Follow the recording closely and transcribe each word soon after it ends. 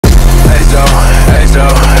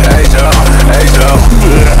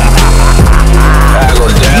Hackle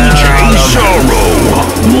down. DJ Sorrow,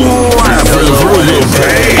 laughing through the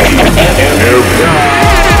pain.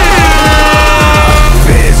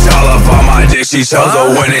 Bitch all up on my dick, she chose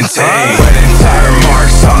a winning team. Tire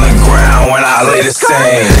marks on the ground when I lay the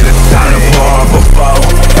scene. Time to pour up a foe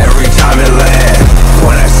every time it land.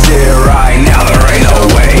 When I shit right now, there ain't no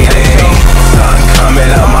waiting. Sun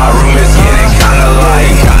coming up, my room is getting kinda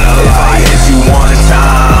light. If I hit you one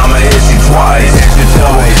time, I'ma hit you twice.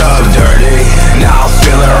 Double cup dirty, now I'm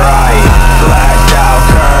feeling right. Blacked out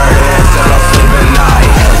curtains till I'm sleeping night.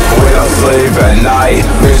 We don't sleep at night,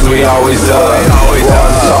 bitch, we always up.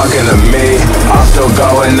 One's talking to me, I'm still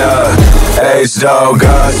going up. HDOE,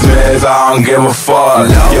 gunsmith, I don't give a fuck.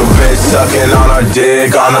 Your bitch sucking on her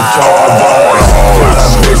dick on the tour bus. Got a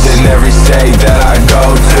bitch in every state that I go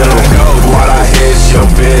to. What I hit your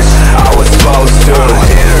bitch, I was supposed to.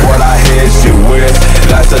 What I hit you with,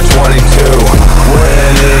 that's a 22.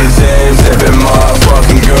 Winning team, sippin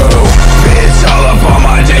motherfucking goo. Bitch all up on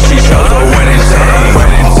my dick, she chose a winning team.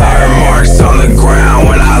 Tire marks on the ground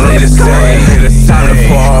when I lay the scene. Time to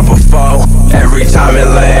pour up a foe every time it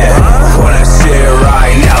land. When I shit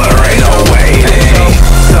right now, there ain't no waiting.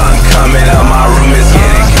 Sun coming up, my room is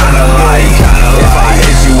getting kinda light. If I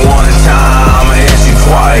hit you one time, I'ma hit you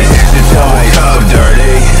twice. Double cup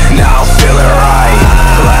dirty, now I'm feeling right.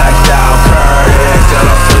 Blacked out curtains till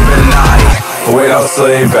I'm sleeping night. We don't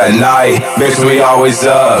sleep at night, bitch, we always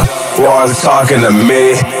up. One's talking to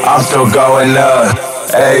me, I'm still going up.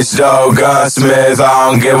 HDOE, gunsmith, I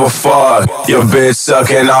don't give a fuck. Your bitch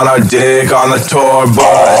sucking on her dick on the tour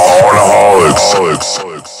bus. HAUNTAHOLIcs.